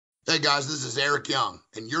Hey guys, this is Eric Young,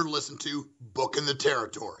 and you're listening to Booking the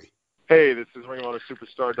Territory. Hey, this is Ring of Honor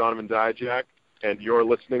superstar Donovan Dijak, and you're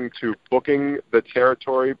listening to Booking the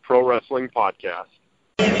Territory Pro Wrestling Podcast.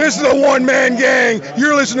 This is a one-man gang.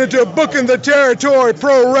 You're listening to Booking the Territory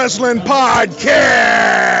Pro Wrestling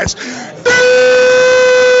Podcast.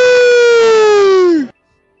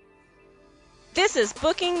 This is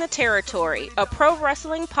Booking the Territory, a pro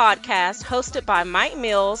wrestling podcast hosted by Mike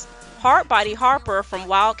Mills, Hardbody Harper from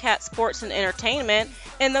Wildcat Sports and Entertainment,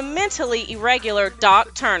 and the mentally irregular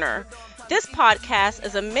Doc Turner. This podcast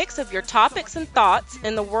is a mix of your topics and thoughts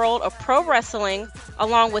in the world of pro wrestling,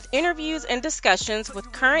 along with interviews and discussions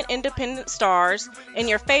with current independent stars and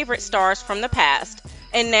your favorite stars from the past.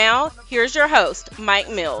 And now, here's your host, Mike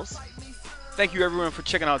Mills. Thank you, everyone, for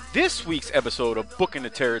checking out this week's episode of Booking the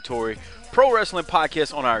Territory Pro Wrestling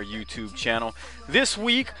Podcast on our YouTube channel. This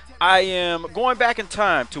week, I am going back in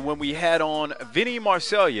time to when we had on Vinny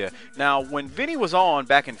Marseglia. Now, when Vinny was on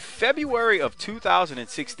back in February of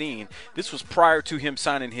 2016, this was prior to him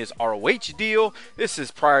signing his ROH deal. This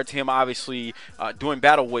is prior to him obviously doing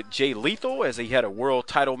battle with Jay Lethal, as he had a world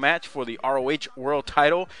title match for the ROH world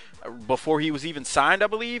title before he was even signed, I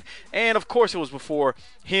believe. And of course, it was before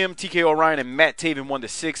him, TK O'Ryan, and Matt Taven won the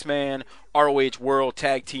 6-man ROH World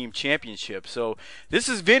Tag Team Championship. So this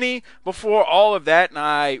is Vinny before all of that, and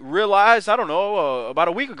I realized, I don't know, about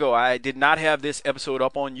a week ago, I did not have this episode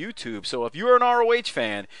up on YouTube. So if you're an ROH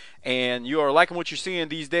fan and you are liking what you're seeing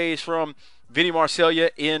these days from Vinny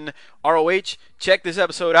Marseglia in ROH, check this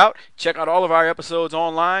episode out. Check out all of our episodes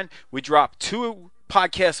online. We drop 2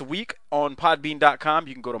 podcasts a week on podbean.com.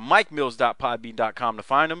 You can go to mikemills.podbean.com to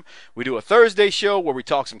find them. We do a Thursday show where we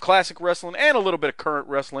talk some classic wrestling and a little bit of current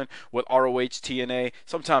wrestling with ROH, TNA,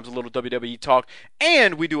 sometimes a little WWE talk.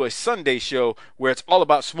 And we do a Sunday show where it's all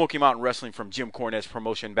about Smoky Mountain Wrestling from Jim Cornette's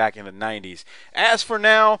promotion back in the 90s. As for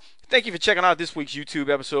now, thank you for checking out this week's YouTube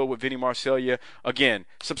episode with Vinny Marseglia. Again,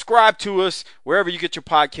 subscribe to us wherever you get your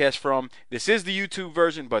podcast from. This is the YouTube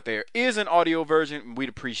version, but there is an audio version, and we'd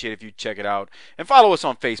appreciate if you check it out. And follow us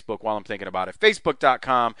on Facebook while I'm thinking about it.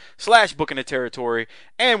 Facebook.com/Booking the Territory.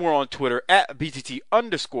 And we're on Twitter at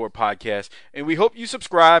BTT_podcast. And we hope you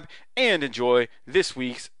subscribe and enjoy this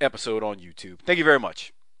week's episode on YouTube. Thank you very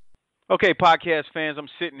much. Okay, podcast fans, I'm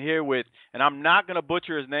sitting here with, and I'm not going to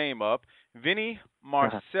butcher his name up, Vinny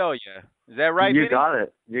Marseglia. Is that right, You Vinny? got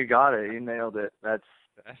it. You got it. You nailed it. That's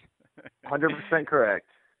 100% correct.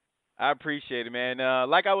 I appreciate it, man.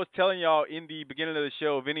 Like I was telling y'all in the beginning of the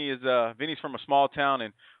show, Vinny's from a small town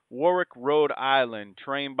in Warwick, Rhode Island,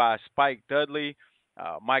 trained by Spike Dudley,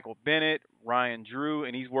 Michael Bennett, Ryan Drew,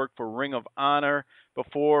 and he's worked for Ring of Honor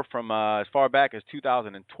before from as far back as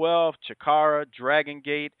 2012, Chikara, Dragon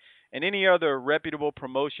Gate, and any other reputable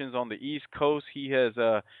promotions on the East Coast.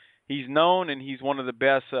 He's known, and he's one of the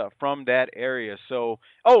best from that area. So,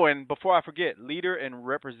 and before I forget, leader and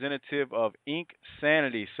representative of Inc.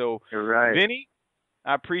 Sanity. So, You're right. Vinny,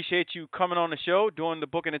 I appreciate you coming on the show, doing the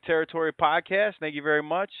Booking the Territory podcast. Thank you very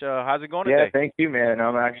much. How's it going today? Yeah, thank you, man.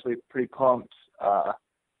 I'm actually pretty pumped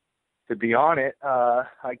to be on it. I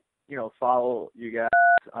follow you guys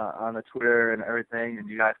on the Twitter and everything, and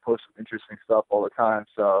you guys post some interesting stuff all the time.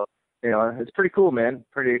 So, it's pretty cool, man.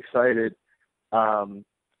 Pretty excited.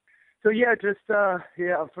 So yeah,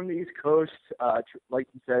 I'm from the East Coast. Like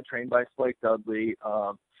you said, trained by Spike Dudley.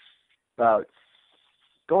 About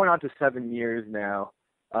going on to 7 years now.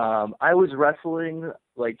 I was wrestling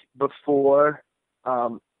before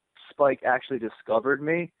Spike actually discovered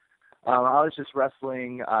me. I was just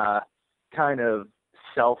wrestling, kind of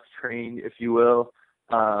self-trained, if you will.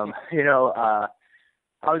 I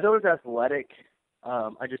was always athletic.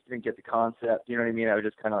 I just didn't get the concept. You know what I mean? I would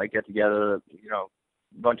just kind of get together,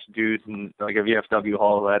 bunch of dudes in a VFW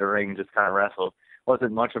hall at a ring and just kind of wrestled.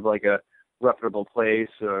 Wasn't much of a reputable place,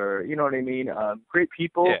 or you know what I mean. Great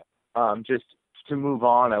people. Yeah. Just to move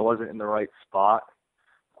on, I wasn't in the right spot.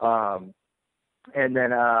 And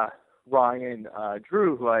then Ryan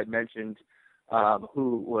Drew, who I had mentioned,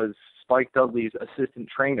 who was Spike Dudley's assistant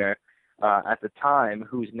trainer at the time,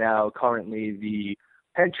 who's now currently the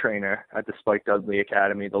head trainer at the Spike Dudley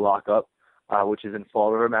Academy, the Lockup, which is in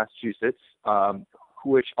Fall River, Massachusetts.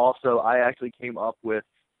 Which also I actually came up with.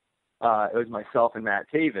 It was myself and Matt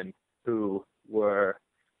Taven who were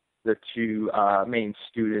the 2 main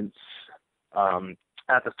students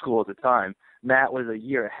at the school at the time. Matt was a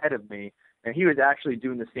year ahead of me, and he was actually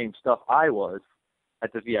doing the same stuff I was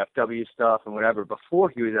at the VFW stuff and whatever before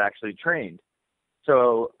he was actually trained.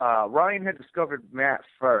 So Ryan had discovered Matt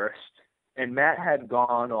first, and Matt had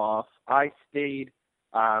gone off. I stayed,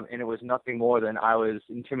 and it was nothing more than I was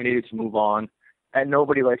intimidated to move on. And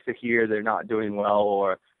nobody likes to hear they're not doing well,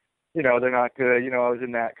 or they're not good. I was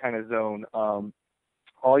in that kind of zone.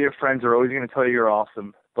 All your friends are always going to tell you you're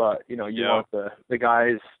awesome, but you want the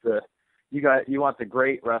guys, you want the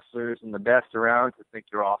great wrestlers and the best around to think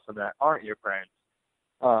you're awesome that aren't your friends.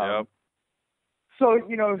 So,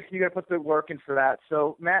 you got to put the work in for that.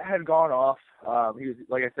 So Matt had gone off. He was,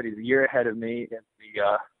 like I said, he's a year ahead of me in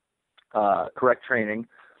the correct training.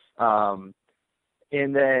 And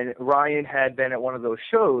then Ryan had been at one of those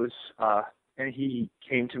shows, and he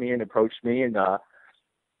came to me and approached me and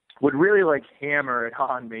would really, hammer it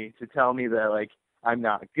on me to tell me that, I'm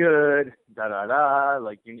not good,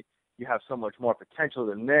 you have so much more potential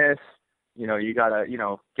than this. You got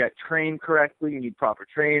to, get trained correctly. You need proper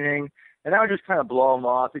training. And I would just kind of blow him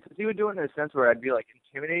off because he would do it in a sense where I'd be,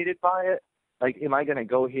 intimidated by it. Am I going to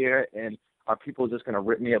go here and are people just going to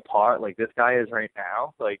rip me apart like this guy is right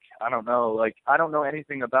now? I don't know. I don't know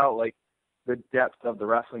anything about, the depth of the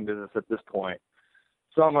wrestling business at this point.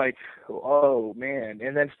 So I'm like, oh, man.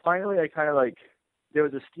 And then finally I kind of, there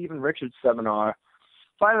was a Steven Richards seminar.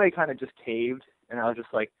 Finally I kind of just caved, and I was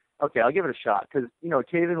just like, okay, I'll give it a shot. Because,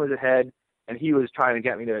 Taven was ahead. And he was trying to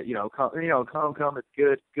get me to, come, it's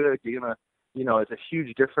good, you're going to, it's a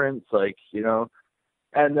huge difference,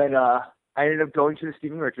 And then I ended up going to the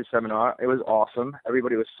Steven Richards seminar. It was awesome.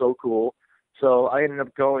 Everybody was so cool. So I ended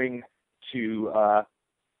up going to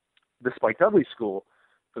the Spike Dudley School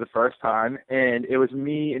for the first time. And it was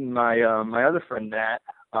me and my other friend, Matt,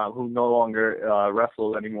 who no longer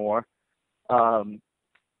wrestles anymore.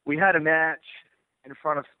 We had a match in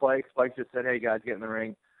front of Spike. Spike just said, hey, guys, get in the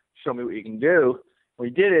ring. Show me what you can do. We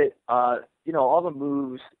did it, all the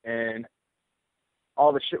moves and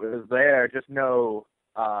all the shit was there, just no,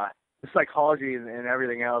 the psychology and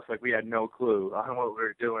everything else, we had no clue on what we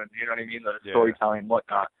were doing, you know what I mean, the storytelling and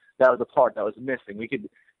whatnot. That was the part that was missing. We could,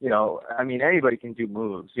 anybody can do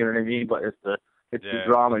moves, you know what I mean, but it's the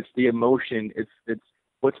drama, it's the emotion, it's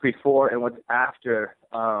what's before and what's after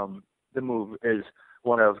the move is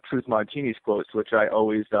one of Truth Martini's quotes, which I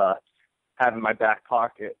always have in my back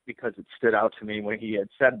pocket because it stood out to me when he had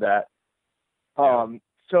said that.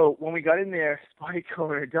 So when we got in there, Spike, when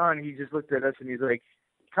we were done, he just looked at us and he's like,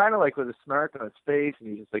 kind of with a smirk on his face, and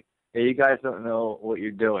he's just like, hey, you guys don't know what you're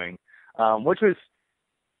doing. Which was,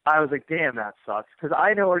 I was like, damn, that sucks. Because I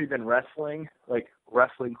had already been wrestling,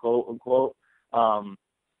 wrestling, quote unquote,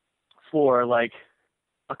 for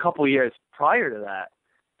a couple years prior to that.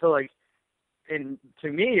 So and to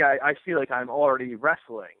me, I feel like I'm already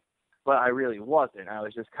wrestling. But I really wasn't. I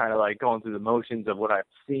was just kind of going through the motions of what I'm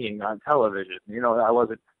seeing on television. I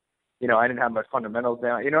wasn't, I didn't have my fundamentals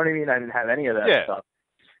down. You know what I mean? I didn't have any of that stuff.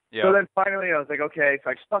 Yeah. So then finally I was like, okay, so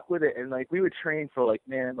I stuck with it. And we would train for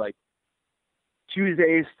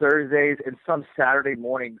Tuesdays, Thursdays, and some Saturday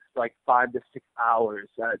mornings, 5 to 6 hours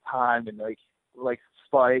at a time. And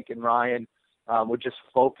Spike and Ryan would just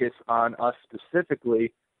focus on us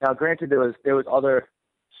specifically. Now, granted, there was other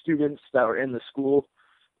students that were in the school.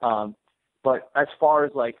 But as far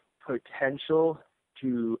as potential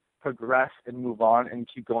to progress and move on and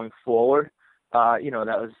keep going forward, that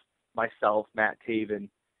was myself, Matt Taven,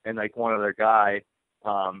 and one other guy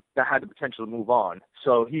that had the potential to move on.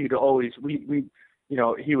 So he'd always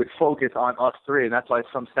he would focus on us three, and that's why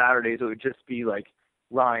some Saturdays it would just be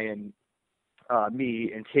Ryan,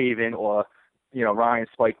 me, and Taven, or Ryan,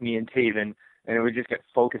 Spike, me, and Taven, and it would just get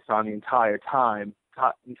focused on the entire time,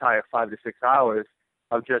 entire 5 to 6 hours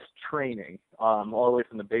of just training, all the way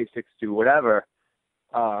from the basics to whatever.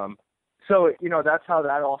 So, that's how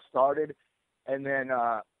that all started. And then,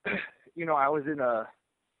 I was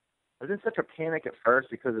in such a panic at first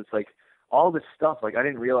because it's all this stuff, I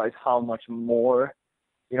didn't realize how much more,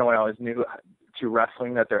 when I was new to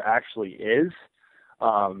wrestling that there actually is.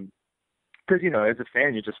 Because, as a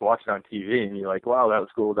fan, you just watch it on TV and you're like, wow, that was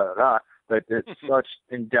cool, da-da-da. But it's such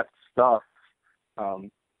in-depth stuff.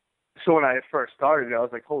 So when I first started, I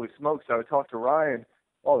was like, holy smokes, I would talk to Ryan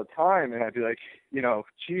all the time, and I'd be like,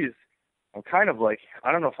 geez, I'm kind of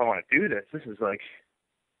I don't know if I want to do this. This is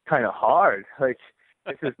kind of hard. This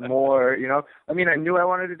is more, I knew I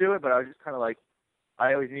wanted to do it, but I was just kind of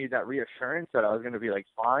I always needed that reassurance that I was going to be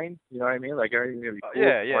fine. You know what I mean? Everything's going to be cool.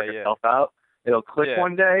 Work yourself out. It'll click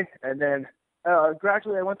one day. And then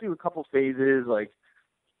gradually I went through a couple phases.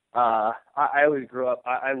 I always grew up,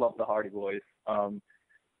 I love the Hardy Boys.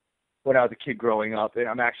 When I was a kid growing up, and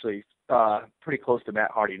I'm actually pretty close to Matt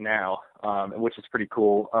Hardy now, which is pretty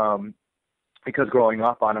cool, because growing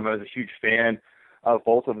up on him, I was a huge fan of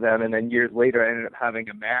both of them, and then years later, I ended up having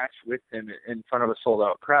a match with him in front of a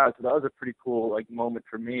sold-out crowd, so that was a pretty cool moment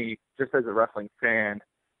for me, just as a wrestling fan,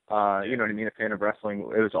 you know what I mean, a fan of wrestling.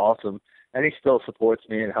 It was awesome, and he still supports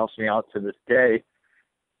me and helps me out to this day.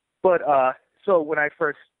 But so when I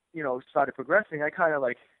first, started progressing, I kind of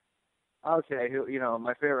like, okay,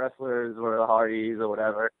 my favorite wrestlers were the Hardys or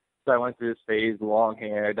whatever. So I went through this phase, long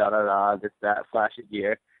hair, this, that, flashy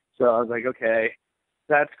gear. So I was like, okay,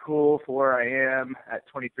 that's cool for where I am at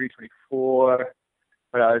 23, 24.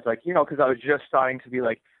 But I was like, because I was just starting to be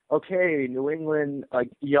like, okay, New England,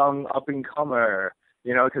 like, young up-and-comer,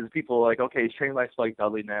 because people were like, okay, he's trained by Spike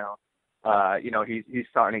Dudley now. He's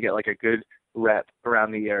starting to get, like, a good rep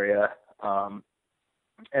around the area.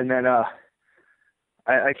 And then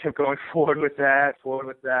I kept going forward with that.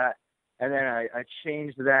 And then I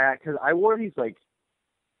changed that because I wore these, like,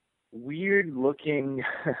 weird-looking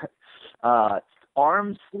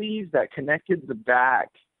arm sleeves that connected the back.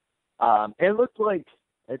 It looked like,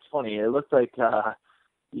 it's funny, it looked like,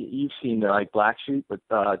 you've seen, like, Black Sheep with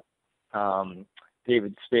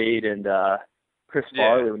David Spade and Chris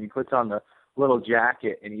Farley when he puts on the little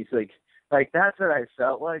jacket and he's like that's what I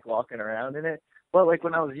felt like walking around in it. But, like,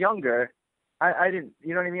 when I was younger, I didn't,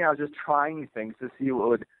 you know what I mean? I was just trying things to see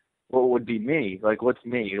what would be me, like, what's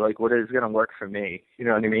me, like, what is going to work for me, you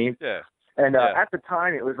know what I mean? Yeah. And at the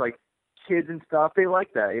time, it was, like, kids and stuff, they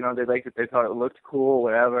liked that, they liked it, they thought it looked cool,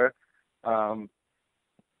 whatever.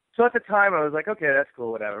 So at the time, I was like, okay, that's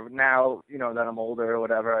cool, whatever. But now, that I'm older or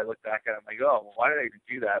whatever, I look back at it, I'm like, oh, well, why did I even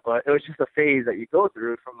do that? But it was just a phase that you go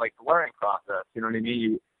through from, like, the learning process, you know what I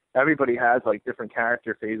mean? Everybody has, like, different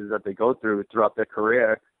character phases that they go through throughout their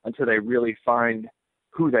career until they really find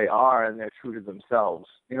who they are and they're true to themselves.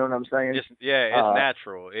 You know what I'm saying? It's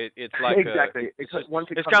natural. It's like exactly. It's kind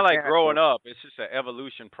of like growing up. It's just an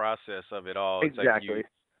evolution process of it all. It's exactly.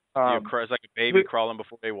 It's like a baby crawling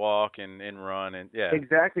before they walk and run and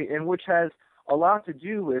Exactly, and which has a lot to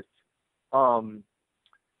do with going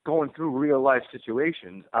through real life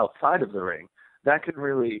situations outside of the ring. That can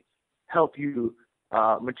really help you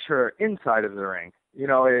mature inside of the ring.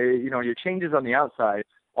 Your changes on the outside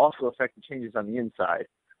also affect the changes on the inside.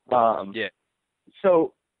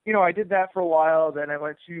 So, I did that for a while. Then I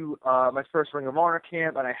went to my first Ring of Honor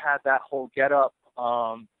camp, and I had that whole get-up.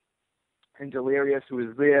 And Delirious, who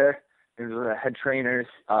was there, and was the head trainers.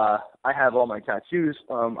 I have all my tattoos,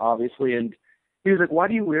 obviously, and he was like, why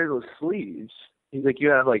do you wear those sleeves? He's like, you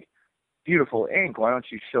have, like, beautiful ink. Why don't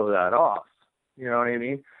you show that off? You know what I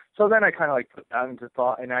mean? So then I kind of, like, put that into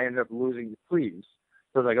thought, and I ended up losing the sleeves.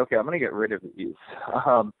 So I was like, okay, I'm going to get rid of these.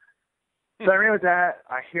 So I ran with that.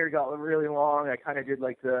 My hair got really long. I kind of did,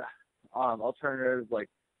 like, the alternative, like,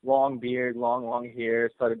 long beard, long hair,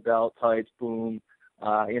 studded belt, tights, boom,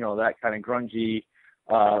 that kind of grungy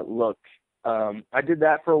look. I did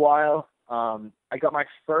that for a while. I got my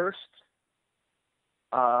first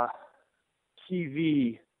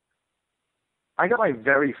TV. I got my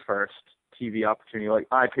very first TV opportunity, like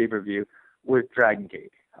pay-per-view, with Dragon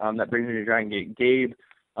Gate. That brings me to Dragon Gate. Gabe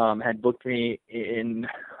had booked me in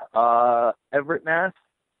Everett, Mass,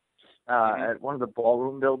 at one of the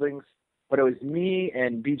ballroom buildings. But it was me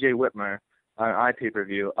and BJ Whitmer on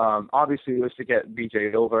pay-per-view. Obviously, it was to get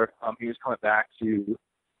BJ over. He was coming back to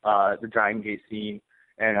the Dragon Gate scene,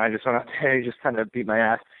 and I just went out there and just kind of beat my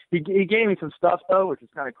ass. He gave me some stuff, though, which is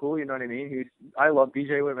kind of cool, you know what I mean? I love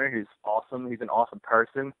BJ Whitmer. He's awesome. He's an awesome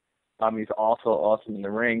person. He's also awesome in the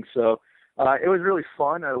ring. So it was really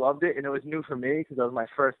fun. I loved it, and it was new for me because it was my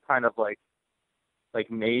first kind of, like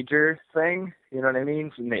major thing, you know what I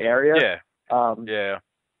mean, from the area. Yeah.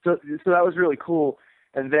 So that was really cool.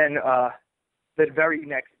 And then the very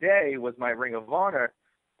next day was my Ring of Honor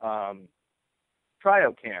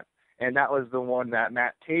tryout camp. And that was the one that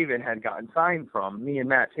Matt Taven had gotten signed from. Me and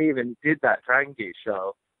Matt Taven did that Dragon Gate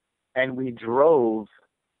show, and we drove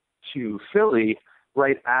to Philly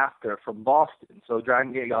right after from Boston. So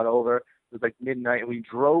Dragon Gate got over. It was like midnight, and we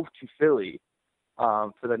drove to Philly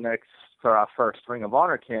for our first Ring of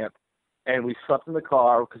Honor camp. And we slept in the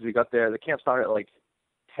car because we got there. The camp started at like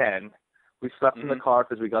 10. We slept in the car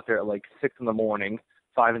because we got there at like 6 in the morning,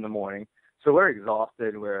 5 in the morning. So we're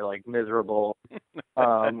exhausted. We're like miserable.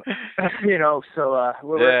 So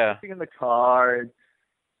we're sitting in the car, and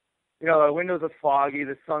the windows are foggy.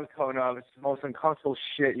 The sun's coming up. It's the most uncomfortable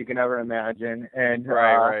shit you can ever imagine. And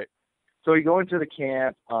right. So we go into the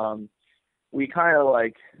camp. We kind of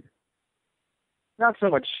like not so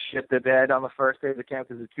much shit the bed on the first day of the camp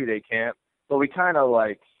because it's a 2-day camp, but we kind of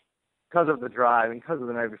like, because of the drive and because of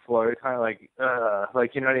the night before, we kind of like,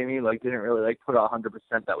 you know what I mean? Like, didn't really like put 100%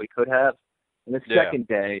 that we could have. And the second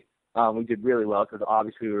day, we did really well because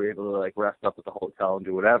obviously we were able to like rest up at the hotel and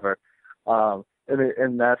do whatever.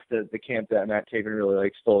 And that's the camp that Matt Taven really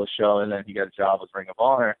like stole the show, and then he got a job with Ring of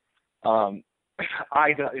Honor.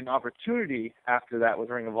 I got an opportunity after that with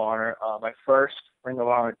Ring of Honor. My first Ring of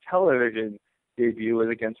Honor television debut was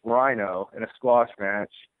against Rhino in a squash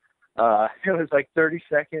match. It was like 30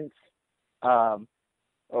 seconds.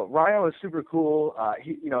 Rhino was super cool.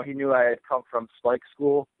 He knew I had come from Spike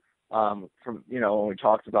School, from, when we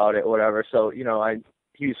talked about it or whatever. So, he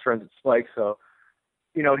was friends with Spike. So,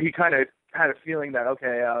 he kind of had a feeling that,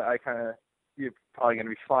 okay, you're probably going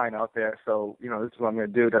to be fine out there. So, this is what I'm going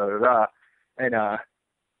to do, da-da-da. And,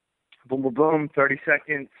 boom, boom, boom, 30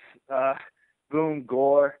 seconds, boom,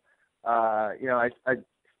 gore. I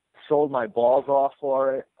sold my balls off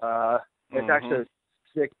for it. It's actually a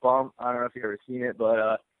sick bump. I don't know if you've ever seen it,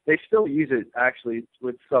 but they still use it actually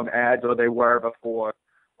with some ads, or they were before.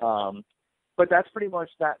 But that's pretty much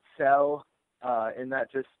that sell, and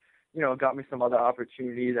that just, got me some other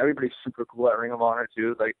opportunities. Everybody's super cool at Ring of Honor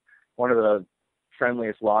too. Like one of the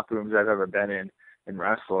friendliest locker rooms I've ever been in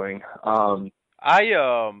wrestling. It's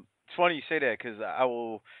funny you say that because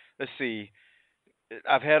let's see.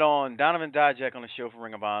 I've had on Donovan Dijak on the show from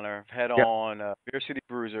Ring of Honor. I've had on Beer City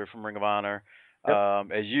Bruiser from Ring of Honor.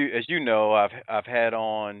 Yep. As you know, I've had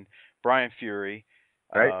on Brian Fury.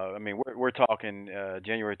 Right. I mean, we're talking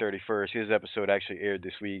January 31st. His episode actually aired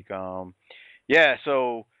this week. So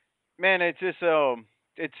man, it's just and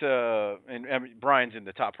Brian's in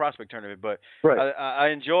the top prospect tournament, but right. I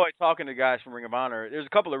enjoy talking to guys from Ring of Honor. There's a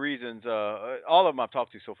couple of reasons. All of them I've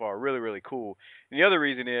talked to so far are really, really cool. And the other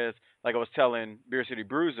reason is, like I was telling Beer City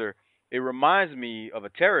Bruiser, it reminds me of a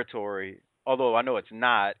territory, although I know it's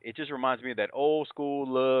not. It just reminds me of that old school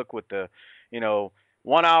look with the,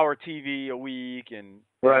 1 hour TV a week, and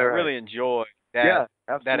right. I really enjoy that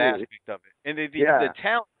aspect of it. And the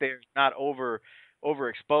talent there is not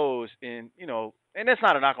overexposed, and that's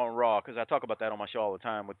not a knock on Raw, because I talk about that on my show all the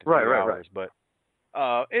time with the 2 hours. But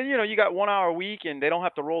you got 1 hour a week, and they don't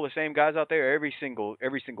have to roll the same guys out there every single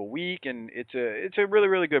week, and it's a really,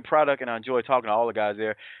 really good product, and I enjoy talking to all the guys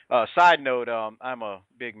there. Side note, I'm a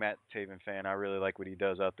big Matt Taven fan. I really like what he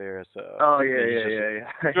does out there. So,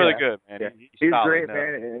 It's really good, man. Yeah. He's great,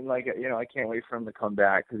 man, and I can't wait for him to come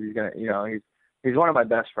back, because he's gonna, he's one of my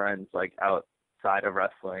best friends, like outside of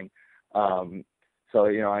wrestling. So,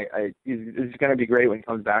 he's going to be great when he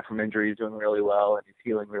comes back from injury. He's doing really well, and he's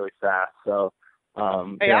healing really fast. So, hey,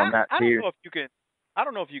 I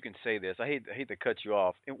don't know if you can say this. I hate to cut you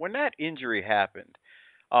off. And when that injury happened,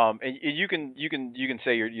 and you can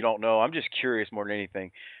say you don't know. I'm just curious more than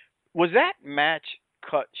anything. Was that match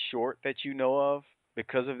cut short that you know of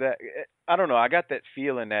because of that? I don't know. I got that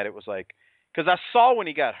feeling that it was like, because I saw when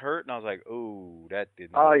he got hurt, and I was like, "Oh, that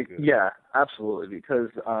didn't look good." Yeah, absolutely. Because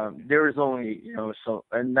there was only,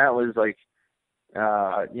 and that was like,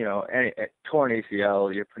 any torn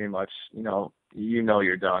ACL, you're pretty much,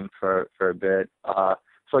 you're done for a bit.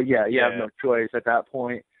 So you have no choice at that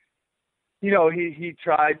point. He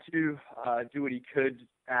tried to do what he could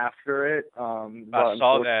after it. I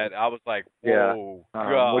saw that. I was like, "Whoa,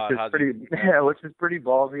 God!" Which is pretty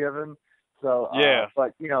ballsy of him. So,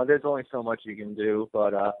 but, there's only so much you can do,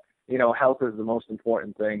 but, health is the most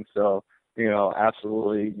important thing. So,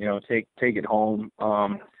 absolutely, take it home.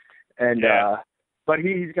 But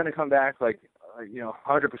he's going to come back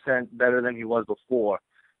 100% better than he was before.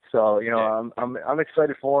 So, I'm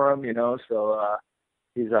excited for him, so,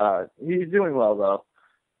 he's doing well though.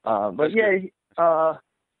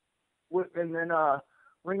 And then,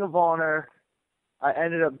 Ring of Honor, I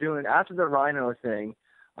ended up doing, after the Rhino thing,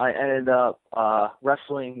 I ended up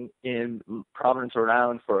wrestling in Providence, Rhode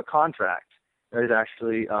Island for a contract. It was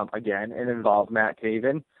actually, again, it involved Matt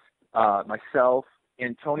Taven, myself,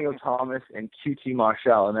 Antonio Thomas, and QT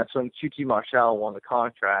Marshall. And that's when QT Marshall won the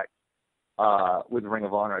contract with Ring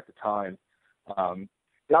of Honor at the time. That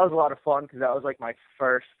was a lot of fun, because that was my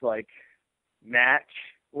first match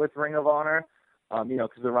with Ring of Honor.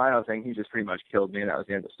 Because the Rhino thing, he just pretty much killed me, and that was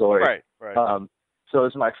the end of the story. Right. So it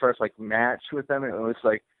was my first match with them, and it was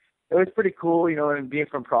pretty cool, and being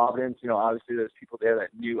from Providence, obviously there's people there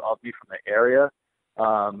that knew of me from the area.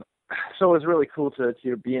 So it was really cool to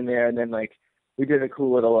be in there, and then we did a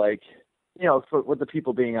cool little with the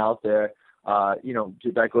people being out there,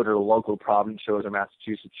 did I go to the local Providence shows or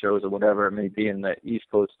Massachusetts shows or whatever it may be in the East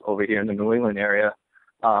Coast over here in the New England area,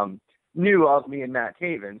 knew of me and Matt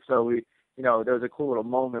Taven. So we, there was a cool little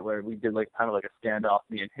moment where we did kind of a standoff,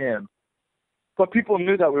 me and him. But people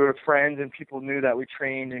knew that we were friends, and people knew that we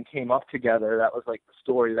trained and came up together. That was the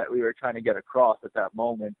story that we were trying to get across at that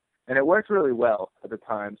moment. And it worked really well at the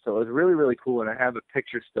time. So it was really, really cool. And I have a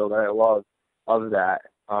picture still that I love of that.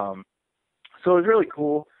 So it was really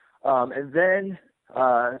cool. And then,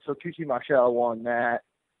 so QT Marshall won that.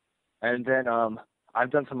 And then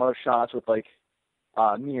I've done some other shots with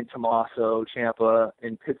me and Tommaso Ciampa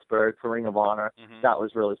in Pittsburgh for Ring of Honor. Mm-hmm. That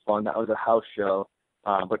was really fun. That was a house show,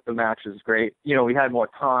 but the match was great. You know, we had more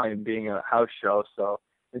time being a house show, so.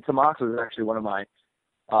 And Tommaso was actually one of my.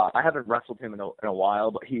 I haven't wrestled him in a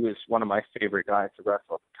while, but he was one of my favorite guys to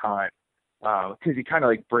wrestle at the time, because he kind of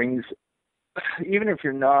like brings, even if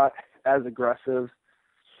you're not as aggressive,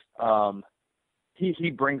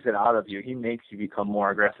 he brings it out of you. He makes you become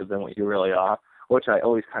more aggressive than what you really are, which I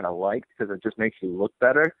always kind of liked because it just makes you look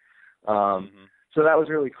better. So that was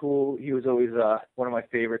really cool. He was always one of my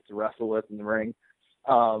favorites to wrestle with in the ring.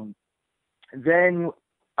 Then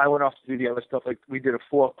I went off to do the other stuff. Like we did a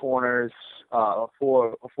four corners, a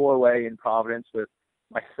four-way in Providence with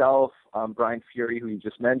myself, Brian Fury, who you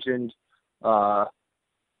just mentioned, Hanson,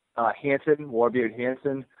 Warbeard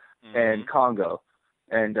Hanson, and Congo.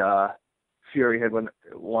 And Fury had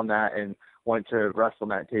won that and went to wrestle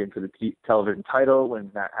Matt Taven for the television title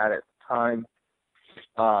when Matt had it at the time.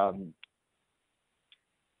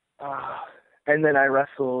 And then I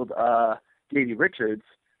wrestled Davey Richards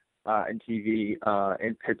in TV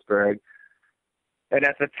in Pittsburgh. And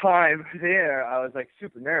at the time there, I was like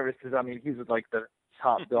super nervous because, I mean, he was like the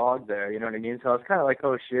top dog there, you know what I mean? So I was kind of like,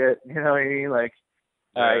 oh shit, you know what I mean? Like,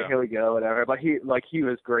 all right, here we go, whatever. But he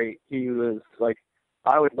was great. He was like,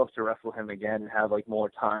 I would love to wrestle him again and have like more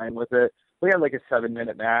time with it. We had like a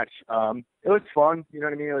 7-minute match. It was fun, you know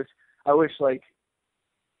what I mean? I wish like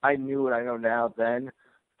I knew what I know now then,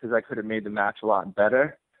 because I could have made the match a lot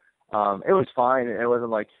better. It was fine. It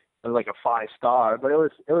wasn't like a 5-star, but it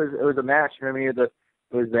was a match. You know what I mean? It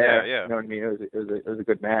was there. Yeah. You know what I mean? It was a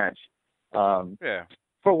good match.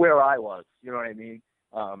 For where I was. You know what I mean?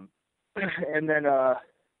 And then I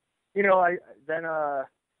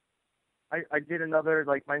did another,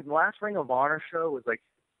 like, my last Ring of Honor show was like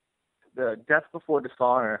the Death Before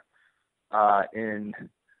Dishonor in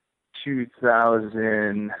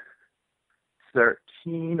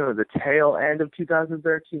 2013 or the tail end of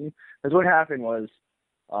 2013. Because what happened was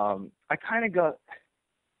I kind of got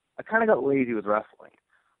lazy with wrestling.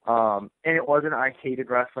 And it wasn't I hated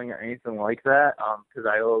wrestling or anything like that, because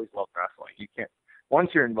I always loved wrestling. You can't,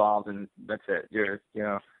 once you're involved, and that's it. You're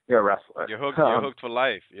a wrestler. You're hooked for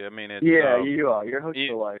life. Yeah, I mean, it's, you are. You're hooked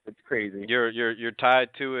for life. It's crazy. You're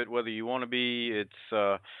tied to it, whether you want to be.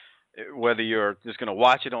 It's whether you're just going to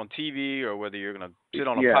watch it on TV or whether you're going to sit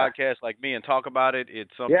on a podcast like me and talk about it.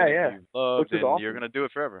 It's something that you love, and awesome. You're going to do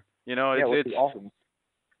it forever. You know, it's awesome.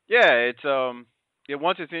 Yeah, it's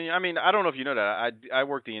once it's in. I mean, I don't know if you know that I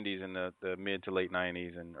worked the Indies in the mid to late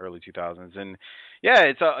 '90s and early 2000s, and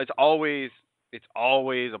it's always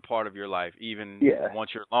a part of your life. Even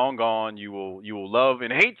once you're long gone, you will love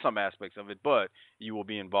and hate some aspects of it, but you will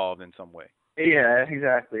be involved in some way. Yeah,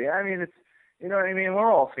 exactly. I mean, it's, you know what I mean?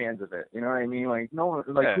 We're all fans of it. You know what I mean? Like, no one,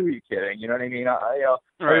 like, who are you kidding? You know what I mean?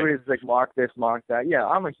 Everybody's like, mark this, mark that. Yeah,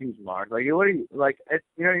 I'm a huge mark. Like, what do you, like,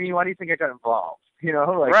 you know what I mean? Why do you think I got involved? You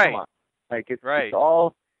know, like, come on. Like, it's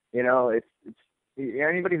all, you know, it's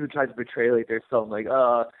anybody who tries to betray, like, there's something like,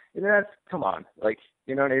 come on. Like,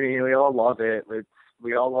 you know what I mean? We all love it.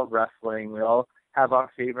 We all love wrestling. We all have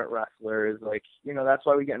our favorite wrestlers. Like, you know, that's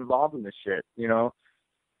why we get involved in this shit, you know?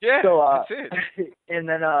 Yeah, so, that's it. And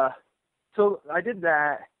then, so I did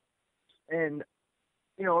that, and,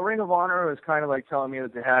 you know, Ring of Honor was kind of like telling me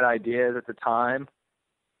that they had ideas at the time.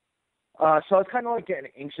 So I was kind of like getting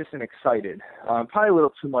anxious and excited. Probably a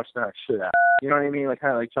little too much than I should have. You know what I mean? Like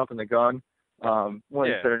kind of like jumping the gun.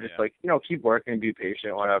 Instead of just like, you know, keep working and be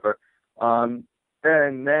patient, whatever. And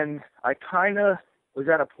then I kind of was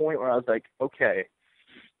at a point where I was like, okay,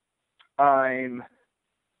 I'm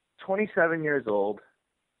 27 years old.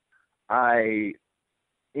 I,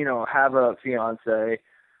 you know, have a fiance.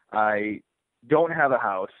 I don't have a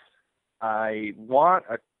house. I want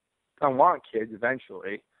kids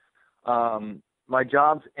eventually. My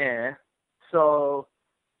job's so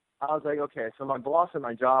I was like, okay, so my boss at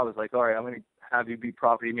my job was like, all right, I'm going to have you be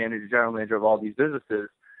property manager, general manager of all these businesses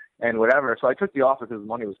and whatever. So I took the offer because the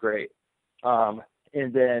money was great. And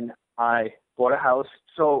then I bought a house.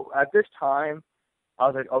 So at this time, I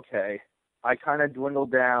was like, okay, I kind of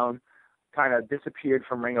dwindled down, kind of disappeared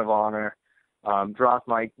from Ring of Honor, dropped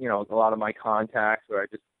my, you know, a lot of my contacts, where I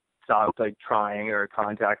just stopped like trying or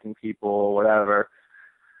contacting people or whatever.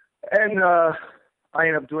 And I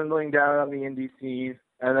ended up dwindling down on the indie scene,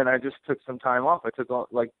 and then I just took some time off. I took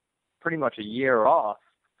like pretty much a year off.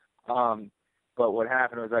 But what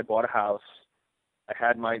happened was I bought a house. I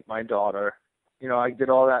had my daughter. You know, I did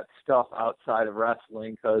all that stuff outside of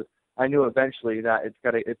wrestling because I knew eventually that it's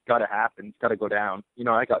gotta happen. It's gotta go down. You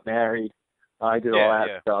know, I got married. I did all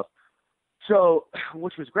that stuff. So,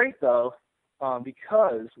 which was great though,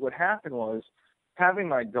 because what happened was having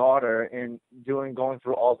my daughter and going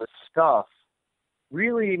through all this stuff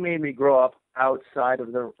really made me grow up outside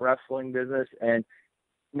of the wrestling business and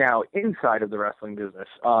now inside of the wrestling business.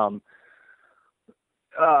 And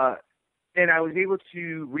I was able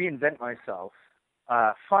to reinvent myself,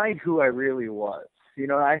 find who I really was. You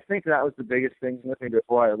know, I think that was the biggest thing with me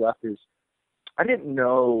before I left is I didn't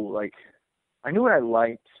know, like, I knew what I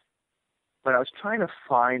liked, but I was trying to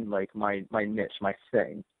find, like, my niche, my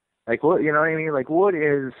thing. Like, what, you know what I mean? Like, what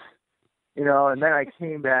is, you know, and then I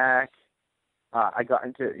came back. I got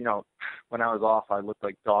into, you know, when I was off, I looked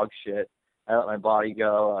like dog shit. I let my body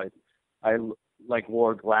go. I like,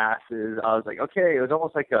 wore glasses. I was like, okay, it was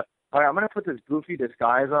almost like all right, I'm going to put this goofy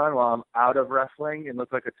disguise on while I'm out of wrestling and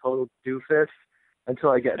look like a total doofus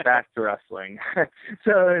until I get back to wrestling.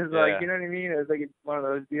 So it was like, you know what I mean? It was like one of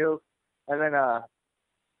those deals. And then I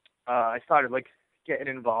started, like, getting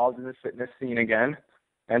involved in the fitness scene again.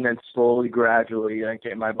 And then slowly, gradually,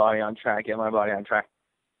 getting my body on track.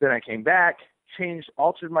 Then I came back,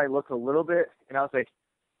 altered my look a little bit, and I was like,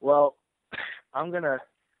 well, I'm going to,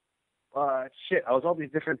 I was all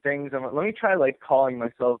these different things. I'm like, let me try, like, calling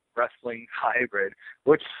myself wrestling hybrid,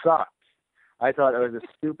 which sucked. I thought it was the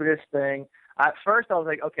stupidest thing. At first, I was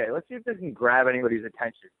like, okay, let's see if this can grab anybody's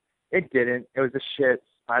attention. It didn't. It was the shit.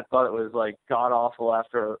 I thought it was, like, god-awful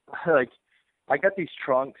after, like, I got these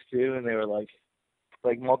trunks, too, and they were, like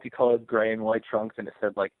multicolored gray and white trunks, and it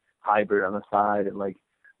said, like, hybrid on the side and, like,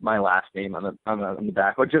 my last name on the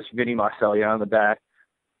back, or just Vinny Marseglia on the back.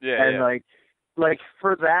 Yeah. And like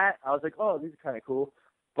for that, I was like, oh, these are kind of cool.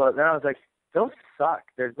 But then I was like, those suck.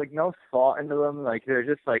 There's, like, no thought into them. Like, they're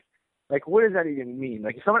just like what does that even mean?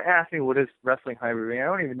 Like, if someone asked me what is wrestling hybrid mean, I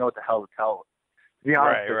don't even know what the hell to tell them, to be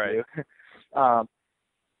honest with you.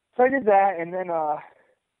 So I did that, and then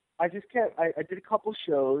I just kept. I did a couple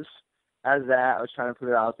shows as that. I was trying to put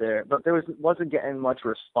it out there, but wasn't getting much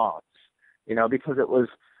response, you know, because it was.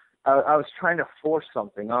 I was trying to force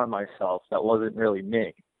something on myself that wasn't really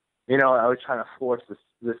me. You know, I was trying to force this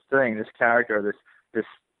thing, this character, this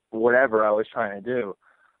whatever I was trying to do.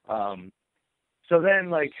 So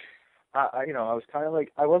then, like, I was kind of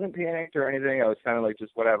like, I wasn't panicked or anything. I was kind of like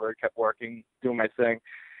just whatever, kept working, doing my thing.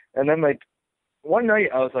 And then, like, one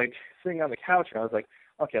night I was, like, sitting on the couch and I was like,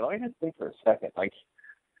 okay, let me just think for a second. Like,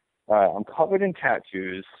 I'm covered in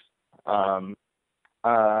tattoos. I'm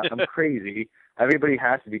crazy. Everybody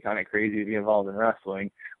has to be kind of crazy to be involved in wrestling.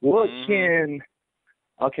 Okay,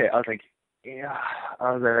 I was like, yeah.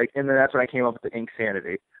 I was like, and then that's when I came up with the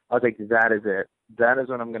Insanity. I was like, that is it. That is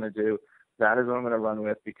what I'm going to do. That is what I'm going to run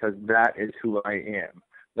with, because that is who I am.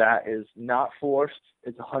 That is not forced.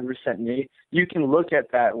 It's 100% me. You can look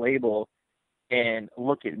at that label and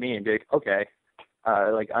look at me and be like, okay,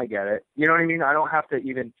 like, I get it. You know what I mean? I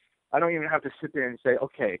don't even have to sit there and say,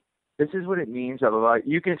 okay, this is what it means. Blah, blah, blah.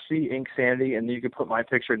 You can see Insanity, and you can put my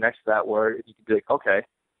picture next to that word, and you can be like, okay.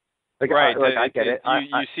 Like, right. I get it.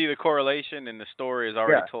 You see the correlation, and the story is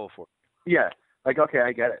already told for you. Yeah. Like, okay,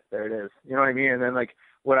 I get it. There it is. You know what I mean? And then, like,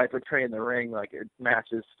 what I portray in the ring, like, it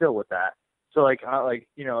matches still with that. So, like,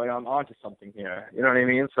 you know, I'm onto something here. You know what I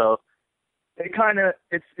mean? So it kind of,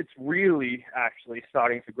 it's really actually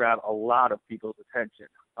starting to grab a lot of people's attention.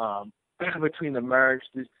 Between the merch,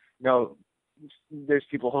 there's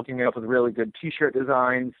people hooking me up with really good T-shirt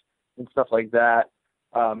designs and stuff like that.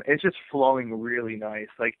 It's just flowing really nice.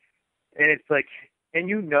 Like, and it's like, and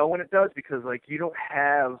you know when it does, because, like, you don't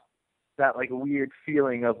have that, like, weird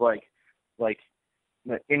feeling of like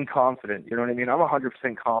inconfident. You know what I mean? I'm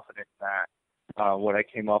 100% confident in that, what I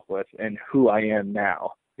came up with and who I am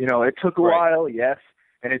now. You know, it took a while, yes,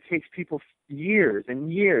 and it takes people years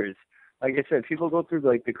and years. Like I said, people go through,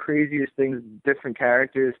 like, the craziest things, different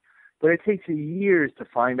characters, but it takes you years to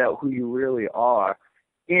find out who you really are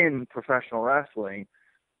in professional wrestling.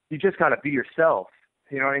 You just got to be yourself.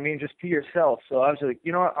 You know what I mean? Just be yourself. So I was like,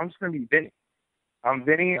 you know what? I'm just going to be Vinny. I'm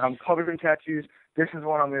Vinny. I'm covered in tattoos. This is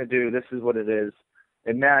what I'm going to do. This is what it is.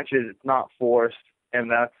 It matches. It's not forced.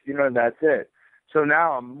 And that's it. So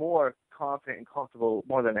now I'm more confident and comfortable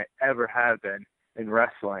more than I ever have been in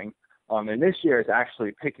wrestling. And this year is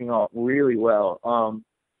actually picking up really well. I'm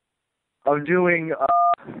doing,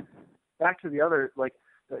 back to the other, like,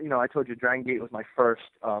 you know, I told you Dragon Gate was my first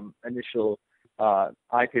initial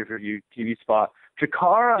iPay-per-view TV spot.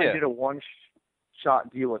 Jakara, I did a one-shot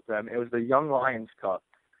deal with them. It was the Young Lions Cup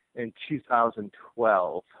in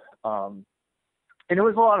 2012. And it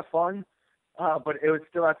was a lot of fun, but it was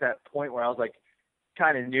still at that point where I was, like,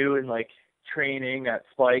 kind of new and, like, training at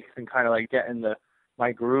Spikes and kind of, like, getting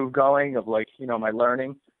my groove going of, like, you know, my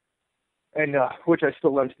learning. And which I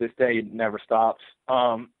still learn to this day. It never stops.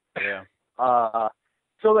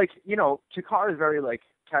 So, like, you know, Chikara is very, like,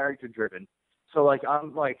 character-driven. So, like,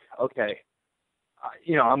 I'm like, okay,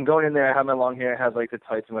 you know, I'm going in there, I have my long hair, I have, like, the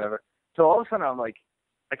tights and whatever. So all of a sudden, I'm like,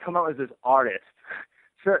 I come out as this artist.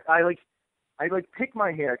 So I pick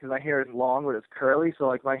my hair because my hair is long but it's curly, so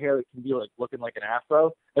like my hair can be like looking like an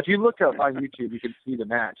afro. If you look up on YouTube, you can see the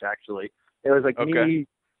match. Actually, it was like me,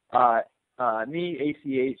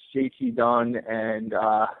 ACH, JT Dunn, and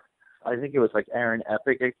I think it was like Aaron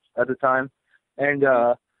Epic at the time. And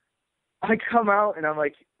I come out and I'm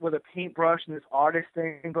like with a paintbrush and this artist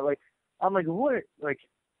thing, but like I'm like, what? Like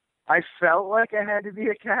I felt like I had to be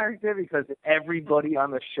a character because everybody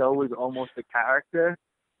on the show was almost a character.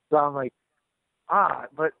 So I'm like,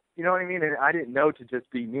 but you know what I mean? And I didn't know to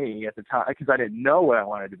just be me at the time because I didn't know what I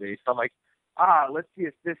wanted to be. So I'm like, let's see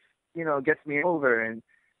if this, you know, gets me over. And,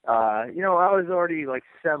 you know, I was already like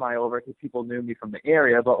semi-over because people knew me from the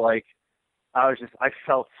area, but like, I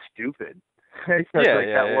felt stupid. I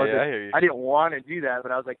hear you. I didn't want to do that,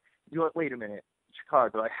 but I was like, you know what, wait a minute,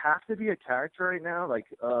 Chikara, do I have to be a character right now? Like,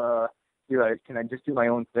 can I just do my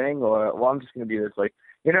own thing? Or, well, I'm just going to be this, like,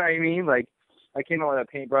 you know what I mean? Like, I came out with a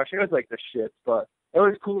paintbrush. It was like the shit, but it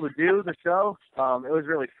was cool to do the show. It was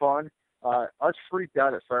really fun. I was freaked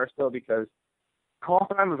out at first, though, because call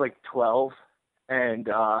time was like 12, and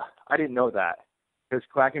I didn't know that because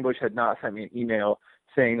Quackenbush had not sent me an email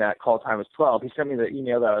saying that call time was 12. He sent me the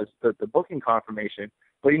email that was the booking confirmation,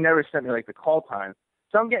 but he never sent me, like, the call time.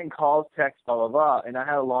 So I'm getting calls, texts, blah, blah, blah, and I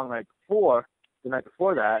had a long night before, the night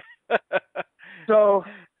before that. So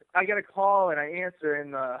I get a call, and I answer,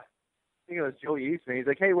 and I think it was Joey Eastman. He's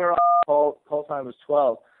like, hey, we're on. Call time was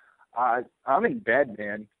 12. I'm in bed,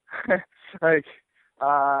 man. Like,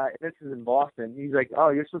 this is in Boston. He's like, oh,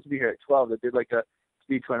 you're supposed to be here at 12. They did, like, a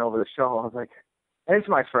speech went over the show. I was like, and it's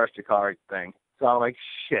my first Chikara thing. So I'm like,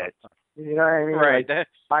 shit. You know what I mean? Right.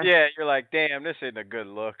 Like, you're like, damn, this isn't a good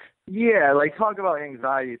look. Yeah, like, talk about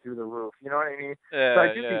anxiety through the roof. You know what I mean? Yeah, so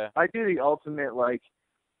I do the ultimate, like,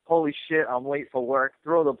 holy shit, I'm late for work.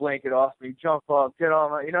 Throw the blanket off me, jump up, get on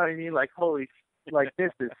my, you know what I mean? Like, holy, like,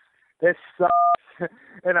 this sucks.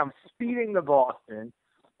 And I'm speeding to Boston.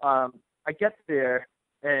 I get there,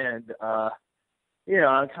 and, you know,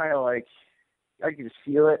 I'm kind of like, I can just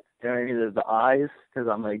feel it. You know what I mean? There's the eyes, because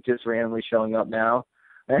I'm, like, just randomly showing up now.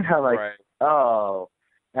 And I'm like, oh.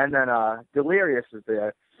 And then Delirious was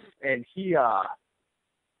there, and he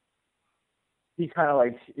kind of,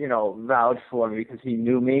 like, you know, vouched for me because he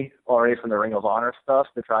knew me already from the Ring of Honor stuff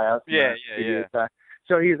to try out. Yeah.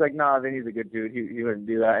 So he's like, nah, Vinny's a good dude. He wouldn't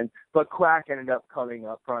do that. But Quack ended up coming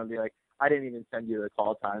up front and be like, I didn't even send you the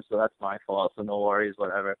call time, so that's my fault, so no worries,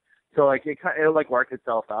 whatever. So, like, it'll, like, work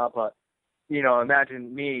itself out, but, you know,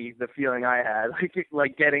 imagine me, the feeling I had,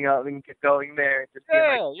 like getting up and going there and just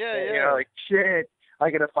being you know, like, shit,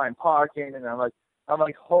 I gotta find parking, and I'm like,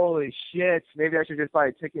 holy shit, maybe I should just buy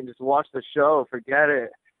a ticket and just watch the show, forget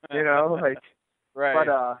it, you know, like, right.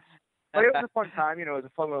 But it was a fun time, you know, it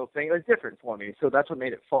was a fun little thing. It was different for me, so that's what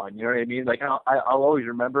made it fun, you know what I mean? Like, I'll always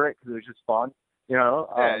remember it because it was just fun, you know?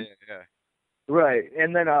 Yeah. Right,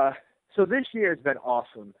 and then, so this year has been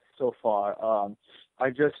awesome so far.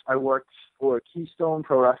 I worked for Keystone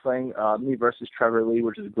Pro Wrestling, me versus Trevor Lee,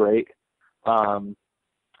 which is great. I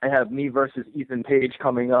have me versus Ethan Page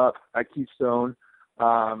coming up at Keystone.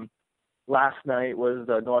 Last night was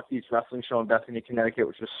the Northeast Wrestling Show in Bethany, Connecticut,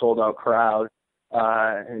 which was a sold-out crowd.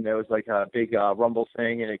 And there was like a big Rumble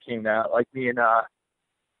thing, and it came out like me and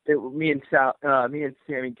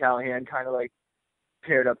Sammy Callahan kind of like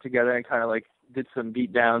paired up together and kind of like did some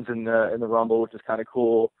beat downs in the Rumble, which is kind of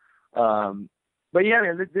cool. But yeah,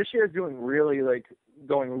 man, this year is going really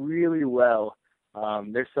well.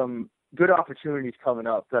 There's some good opportunities coming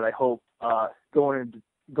up that I hope go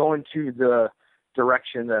into the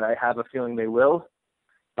direction that I have a feeling they will.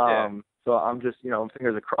 So I'm just, you know,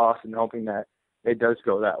 fingers crossed and hoping that it does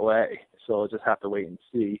go that way. So I'll just have to wait and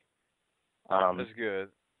see. That's good.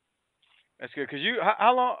 That's good. Cause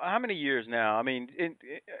how many years now? I mean,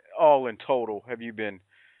 all in total, have you been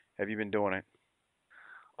doing it?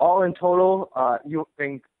 All in total, you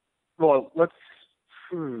think? Well,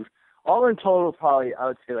 all in total, probably I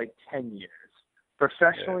would say like 10 years.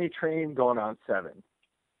 Professionally trained, going on 7.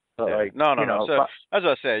 So like, no. So as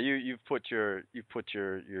I said, you've put your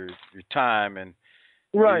time and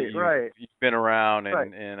you've been around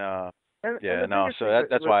so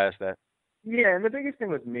that's why I asked that. Yeah, and the biggest thing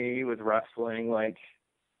with me with wrestling, like,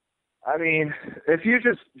 I mean, if you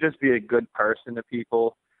just be a good person to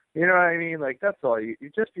people, you know what I mean? Like, that's all. You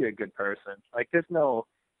just be a good person. Like, there's no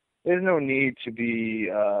need to be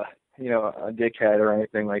you know, a dickhead or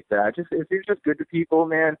anything like that. Just if you're just good to people,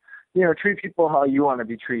 man, you know, treat people how you want to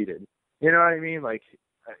be treated. You know what I mean? Like,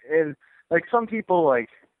 and like some people like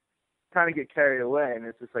kind of get carried away, and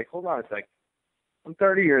it's just like, hold on a sec. I'm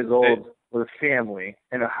 30 years old with a family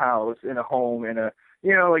and a house and a home and a,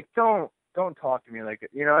 you know, like don't talk to me like,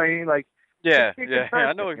 you know what I mean? Like, Yeah, take yeah, it personal,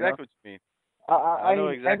 I know exactly what you mean. I know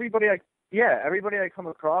mean, exactly. everybody I come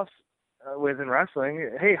across with in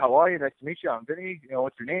wrestling, hey, how are you? Nice to meet you. I'm Vinny. You know,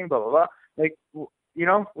 what's your name? Blah blah blah. Like, you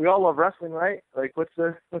know, we all love wrestling, right? Like, what's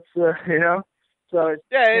the, you know? So it's,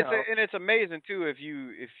 Yeah, you it's know, and it's amazing too if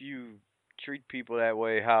you treat people that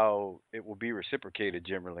way, how it will be reciprocated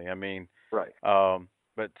generally. I mean, right.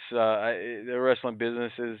 but the wrestling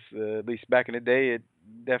business is, at least back in the day, it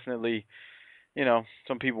definitely,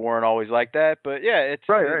 some people weren't always like that. But yeah,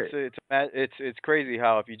 Right. it's crazy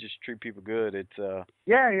how if you just treat people good, it's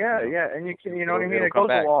Yeah, and you can, you know what I mean. it'll come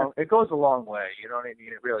back. It goes a long way. You know what I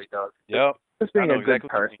mean. It really does. Yep. Just I being know a good exactly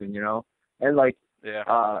what you person, you know, and like,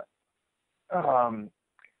 Yeah. I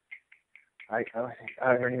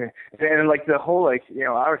don't even, and like the whole, like, you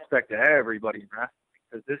know, I respect everybody in wrestling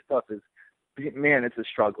because this stuff is, man, it's a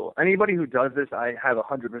struggle. Anybody who does this, I have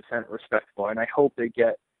 100% respect for, and I hope they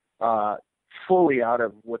get fully out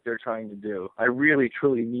of what they're trying to do. I really,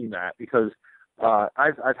 truly mean that because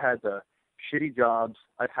I've had the shitty jobs,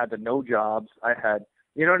 I've had the no jobs, I had,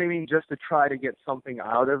 you know what I mean, just to try to get something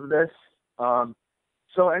out of this.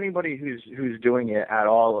 So anybody who's doing it at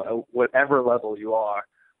all, whatever level you are,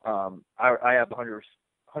 I have 100%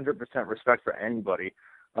 respect for anybody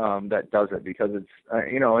that does it because it's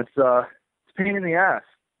you know, it's a pain in the ass.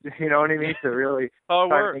 You know what I mean? To really hard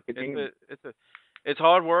try work. to make a name. It's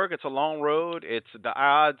hard work. It's a long road. It's the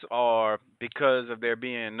odds are, because of there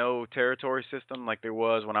being no territory system like there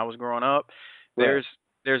was when I was growing up. Right.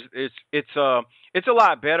 It's a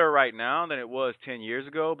lot better right now than it was 10 years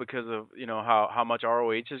ago because of how much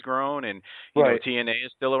ROH has grown, and Right. TNA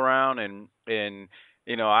is still around, and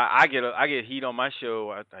I get heat on my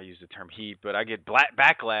show. I use the term heat, but I get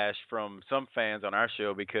backlash from some fans on our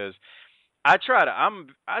show because I try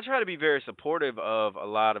to be very supportive of a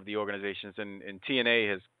lot of the organizations, and TNA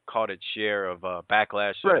has caught its share of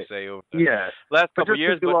backlash, should I say, over the last But couple just of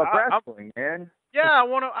years. because you But love wrestling, man. yeah, I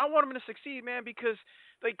want them to succeed, man, because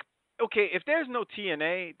like, okay, if there's no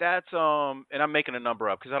TNA, that's and I'm making a number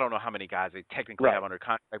up because I don't know how many guys they technically have under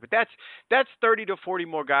contract, but that's 30 to 40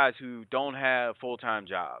 more guys who don't have full-time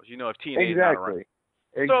jobs. If TNA is not around.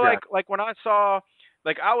 Exactly. So like when I saw,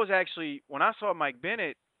 when I saw Mike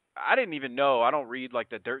Bennett, I didn't even know. I don't read like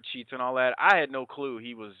the dirt sheets and all that. I had no clue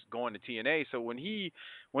he was going to TNA. So when he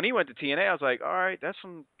went to TNA, I was like, all right, that's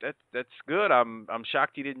good. I'm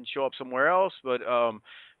shocked he didn't show up somewhere else. But I'm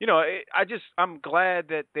glad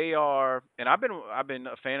that they are, and I've been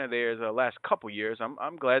a fan of theirs the last couple years.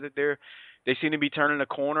 I'm glad that they seem to be turning a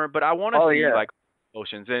corner. But I want to see like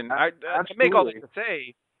emotions, and I make all this to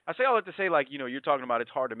say. I say all that to say, like, you're talking about it's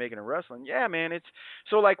hard to make it in wrestling. Yeah, man, it's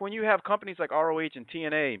so like when you have companies like ROH and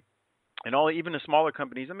TNA and even the smaller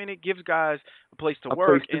companies. I mean, it gives guys a place to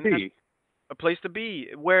work and a place to be.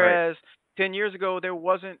 Whereas 10 years ago, there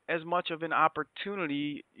wasn't as much of an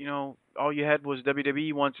opportunity. All you had was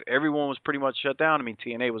WWE. Once everyone was pretty much shut down. I mean,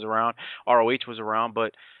 TNA was around, ROH was around,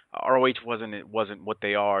 but ROH wasn't what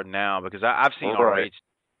they are now because I've seen ROH.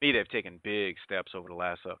 They've taken big steps over the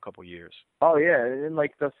last couple years. Oh yeah, and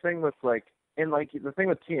like the thing with the thing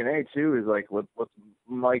with TNA too is like with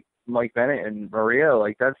Mike Bennett and Maria,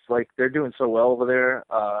 like that's like they're doing so well over there,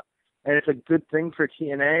 and it's a good thing for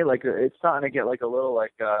TNA. Like it's starting to get like a little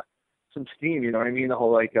like some steam, you know what I mean? The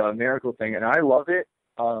whole like miracle thing, and I love it.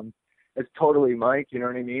 It's totally Mike, you know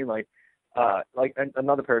what I mean? Like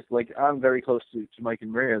another person, like I'm very close to Mike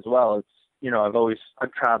and Maria as well. It's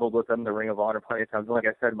I've traveled with them to Ring of Honor plenty of times. Like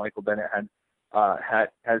I said, Michael Bennett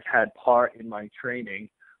has had part in my training.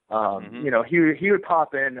 He would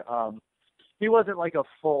pop in. He wasn't like a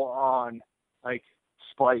full on like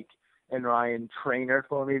Spike and Ryan trainer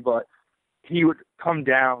for me, but he would come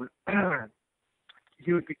down.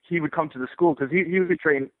 he would come to the school because he would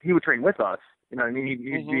train with us. You know what I mean?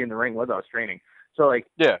 He'd be in the ring with us training. So like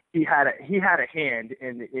he had a hand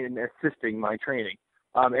in assisting my training.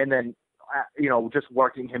 And then just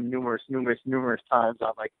working him numerous times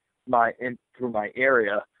on like through my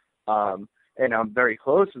area, and I'm very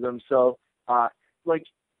close with him. So I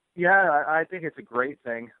think it's a great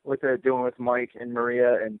thing what they're doing with Mike and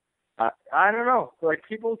Maria. And I don't know, like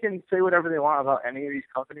people can say whatever they want about any of these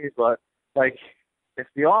companies, but like if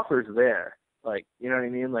the offer's there, like you know what I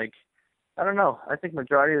mean, like I don't know. I think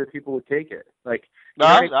majority of the people would take it. Like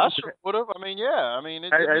I sure would have. I mean, yeah. I mean,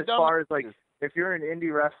 as far as like if you're an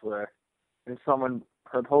indie wrestler and someone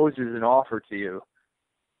proposes an offer to you,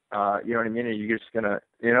 you know what I mean? And you're just gonna,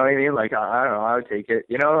 you know what I mean? Like, I don't know, I would take it.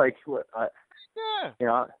 Like, Yeah. You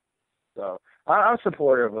know, so I'm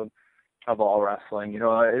supportive of all wrestling. You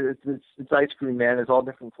know, it's ice cream, man. It's all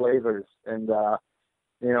different flavors, and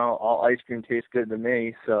you know, all ice cream tastes good to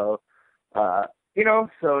me. So, you know,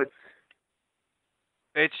 so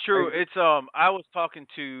It's true. It's I was talking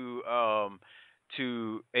to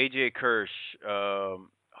AJ Kirsch,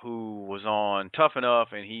 who was on Tough Enough,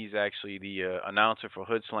 and he's actually the announcer for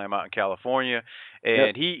Hood Slam out in California. Yep.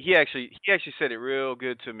 And he actually said it real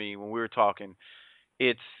good to me when we were talking.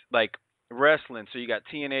 It's like wrestling. So you got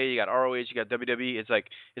TNA, you got ROH, you got WWE. It's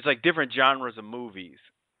like different genres of movies.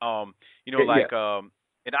 You know, like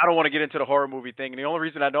and I don't want to get into the horror movie thing. And the only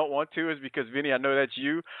reason I don't want to is because Vinny, I know that's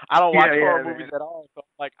you. I don't watch horror movies at all. So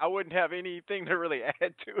like I wouldn't have anything to really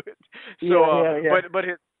add to it. So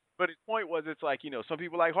but his point was it's like, you know, some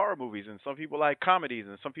people like horror movies and some people like comedies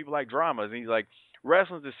and some people like dramas. And he's like,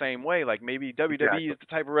 wrestling's the same way. Like maybe WWE is the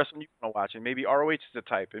type of wrestling you want to watch, and maybe ROH is the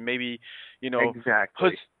type, and maybe, you know, Hood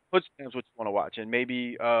Slam's what you want to watch, and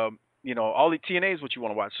maybe you know, all the TNA is what you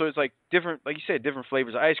want to watch. So it's like different, like you said, different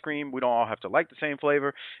flavors of ice cream. We don't all have to like the same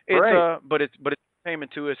flavor. It's but it's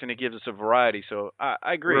entertainment to us, and it gives us a variety. So I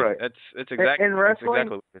agree. Right. That's exactly in wrestling. That's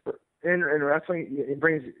exactly what it is. In wrestling, it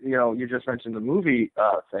brings, you know, you just mentioned the movie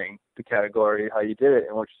thing, the category, how you did it,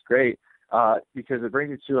 and which is great, because it brings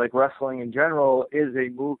you to, like, wrestling in general is a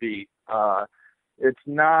movie. It's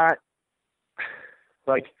not,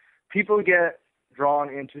 like, people get drawn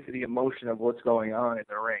into the emotion of what's going on in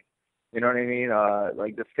the ring. You know what I mean?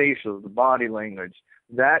 Like the facials, the body language.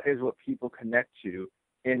 That is what people connect to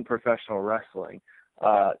in professional wrestling.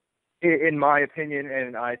 In my opinion,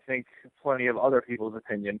 and I think plenty of other people's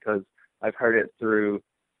opinion, because I've heard it through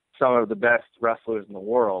some of the best wrestlers in the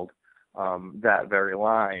world, that very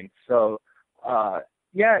line. So,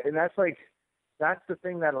 yeah, and that's the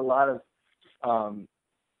thing that a lot of,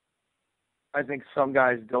 I think some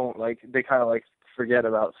guys don't like, they kind of like forget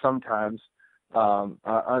about sometimes, on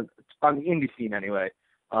the indie scene anyway,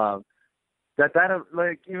 that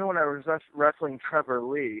like, even when I was wrestling Trevor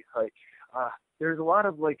Lee, like, there's a lot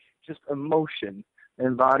of, like, just emotion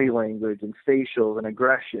and body language and facials and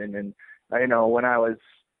aggression. And, you know, when I was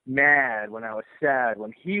mad, when I was sad,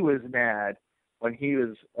 when he was mad, when he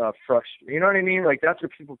was frustrated, you know what I mean? Like, that's what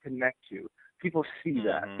people connect to. People see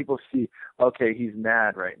that. Mm-hmm. People see, okay, he's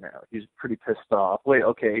mad right now. He's pretty pissed off. Wait,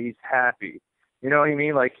 okay, he's happy. You know what I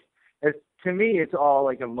mean? Like, to me, it's all,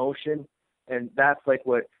 like, emotion. And that's, like,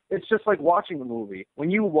 it's just like watching a movie. When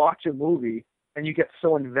you watch a movie and you get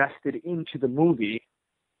so invested into the movie,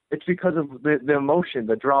 it's because of the emotion,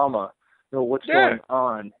 the drama, you know, what's going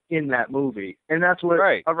on in that movie. And that's what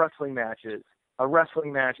a wrestling match is. A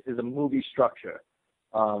wrestling match is a movie structure.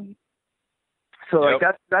 So like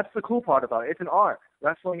that's the cool part about it. It's an art.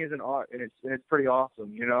 Wrestling is an art, and it's pretty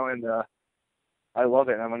awesome, you know. And I love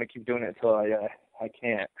it. And I'm gonna keep doing it until I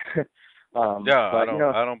can't. But,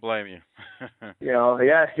 I don't blame you. You know,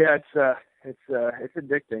 it's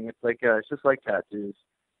addicting. It's like it's just like tattoos.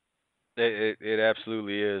 It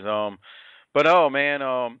absolutely is. But oh man,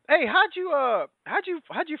 hey, how'd you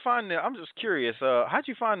find the? I'm just curious. How'd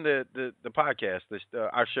you find the podcast,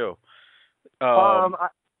 our show?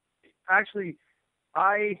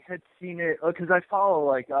 I had seen it because I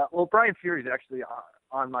follow Brian Fury's actually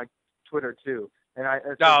on my Twitter too, and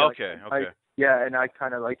okay. And I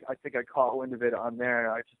kind of I think I caught wind of it on there,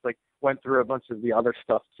 and I just went through a bunch of the other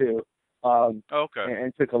stuff too.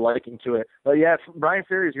 And took a liking to it. But yeah, Brian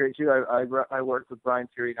Fury's great too. I worked with Brian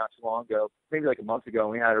Fury not too long ago, maybe like a month ago,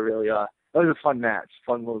 and we had a really it was a fun match,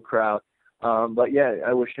 fun little crowd. But yeah,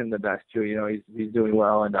 I wish him the best too. You know, he's doing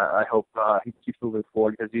well, and I hope he keeps moving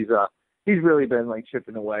forward because he's really been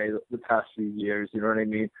chipping away the past few years. You know what I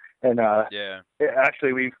mean? And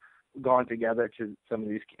actually we've gone together to some of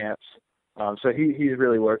these camps. So he's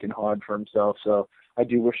really working hard for himself. So I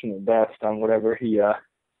do wish him the best on whatever he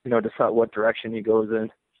decide what direction he goes in.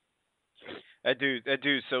 That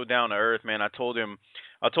dude's so down to earth, man. I told him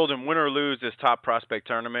win or lose this top prospect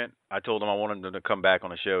tournament, I told him I wanted him to come back on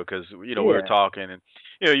the show because we were talking and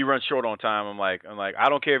you run short on time. I'm like I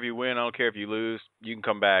don't care if you win, I don't care if you lose, you can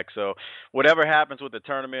come back. So whatever happens with the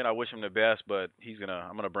tournament, I wish him the best, but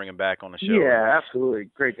I'm gonna bring him back on the show. Yeah, absolutely,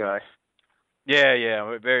 great guy.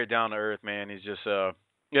 Yeah, very down to earth, man. He's just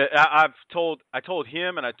I told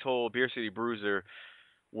him and I told Beer City Bruiser,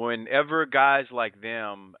 whenever guys like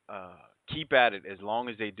them keep at it as long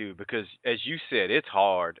as they do, because as you said, it's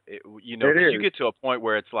hard. You get to a point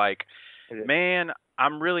where it's like, man,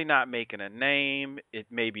 I'm really not making a name.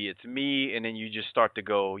 Maybe it's me, and then you just start to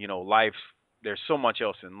go, life. There's so much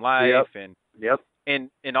else in life, and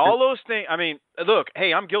all those things. I mean, look,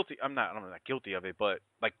 hey, I'm guilty. I'm not guilty of it, but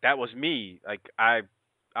that was me.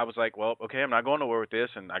 I was like, well, okay, I'm not going nowhere with this,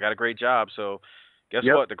 and I got a great job. So guess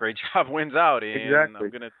Yep. what? The great job wins out, and Exactly.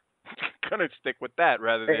 I'm gonna stick with that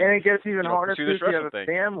rather than And it gets even harder pursue too this if you have wrestling a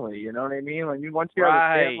thing. family. You know what I mean? Like once you have a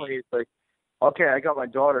Right. family, it's like, okay, I got my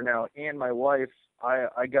daughter now and my wife.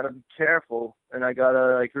 I gotta be careful, and I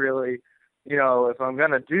gotta like really, if I'm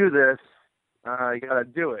gonna do this, I gotta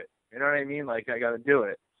do it. You know what I mean? Like I gotta do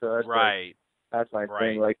it. So that's Right. that's my Right.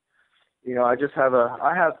 thing. Like, I just have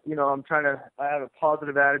I have a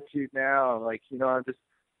positive attitude now. Like, I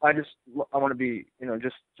want to be,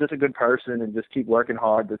 just a good person and just keep working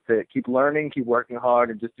hard. That's it. Keep learning, keep working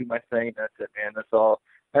hard, and just do my thing. That's it, man. That's all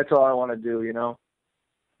I want to do,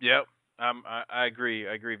 Yep. I agree.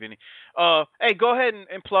 I agree, Vinny. Hey, go ahead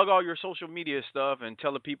and plug all your social media stuff and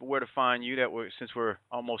tell the people where to find you. Since we're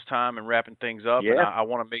almost time and wrapping things up, and Yeah. I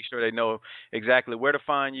want to make sure they know exactly where to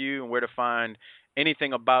find you and where to find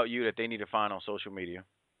anything about you that they need to find on social media.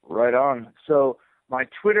 Right on. So my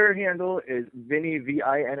Twitter handle is Vinny,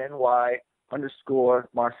 VINNY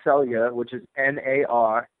 _Marseglia, which is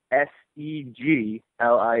MARSEGLIA.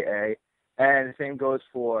 And the same goes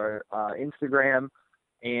for Instagram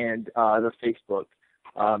and the Facebook.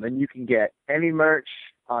 And you can get any merch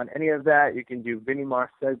on any of that. You can do Vinny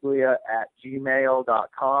Marseglia at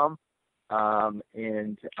gmail.com.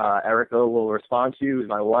 And Erica will respond to you,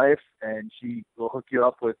 my wife, and she will hook you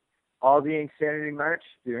up with all the Insanity merch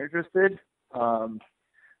if you're interested. And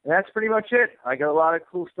that's pretty much it. I got a lot of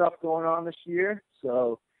cool stuff going on this year,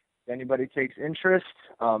 so if anybody takes interest,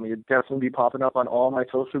 you'll definitely be popping up on all my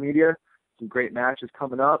social media. Some great matches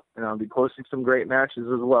coming up, and I'll be posting some great matches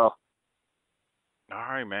as well. All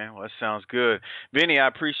right, man. Well, that sounds good. Vinny, I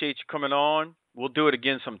appreciate you coming on. We'll do it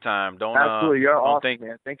again sometime. Absolutely, you're awesome, think...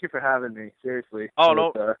 man. Thank you for having me. Seriously. Oh,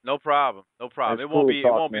 no problem. No problem. It won't be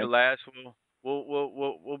the last.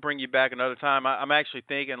 We'll bring you back another time. I'm actually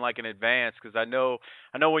thinking like in advance because I know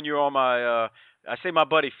when you're on my I say my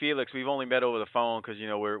buddy Felix. We've only met over the phone because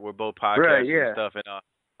we're both podcasters and stuff. And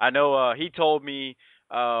I know he told me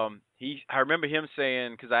I remember him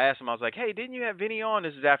saying, because I asked him, I was like, hey, didn't you have Vinny on?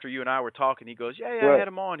 This is after you and I were talking. He goes, yeah, I had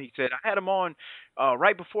him on. He said, I had him on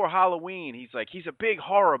right before Halloween. He's like, he's a big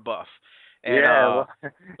horror buff. And, so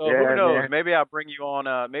who knows? Man. Maybe I'll bring you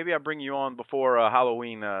on. Maybe I'll bring you on before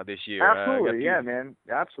Halloween this year. Absolutely, man.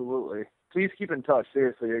 Absolutely. Please keep in touch.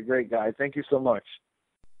 Seriously, you're a great guy. Thank you so much.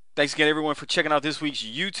 Thanks again, everyone, for checking out this week's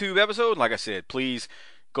YouTube episode. Like I said, please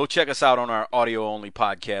go check us out on our audio-only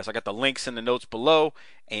podcast. I got the links in the notes below,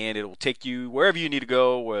 and it will take you wherever you need to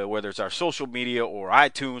go, whether it's our social media or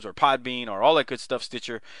iTunes or Podbean or all that good stuff,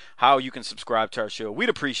 Stitcher, how you can subscribe to our show. We'd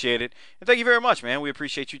appreciate it. And thank you very much, man. We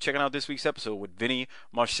appreciate you checking out this week's episode with Vinny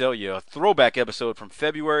Marseglia, a throwback episode from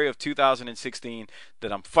February of 2016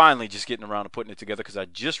 that I'm finally just getting around to putting it together because I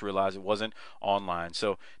just realized it wasn't online.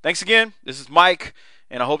 So thanks again. This is Mike,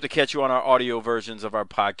 and I hope to catch you on our audio versions of our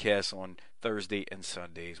podcast on Thursday and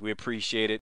Sundays. We appreciate it.